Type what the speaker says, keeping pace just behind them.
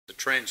the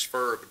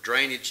transfer of a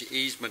drainage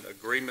easement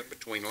agreement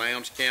between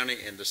Lowndes County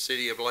and the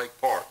City of Lake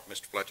Park.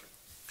 Mr. Fletcher.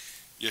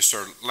 Yes,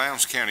 sir.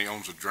 Lowndes County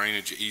owns a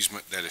drainage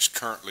easement that has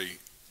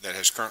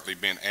currently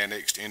been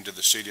annexed into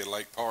the City of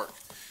Lake Park.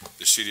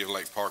 The City of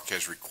Lake Park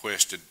has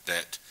requested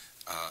that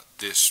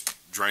this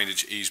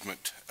drainage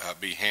easement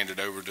be handed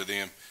over to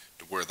them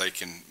to where they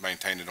can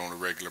maintain it on a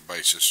regular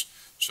basis.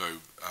 So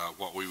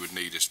what we would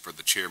need is for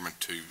the chairman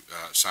to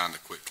sign the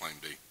quitclaim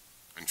deed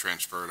and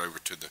transfer it over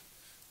to the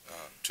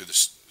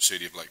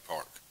City of Lake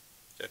Park.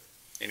 Okay.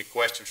 Any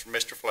questions from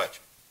Mr.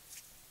 Fletcher?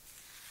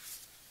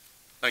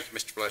 Thank you,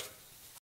 Mr. Fletcher.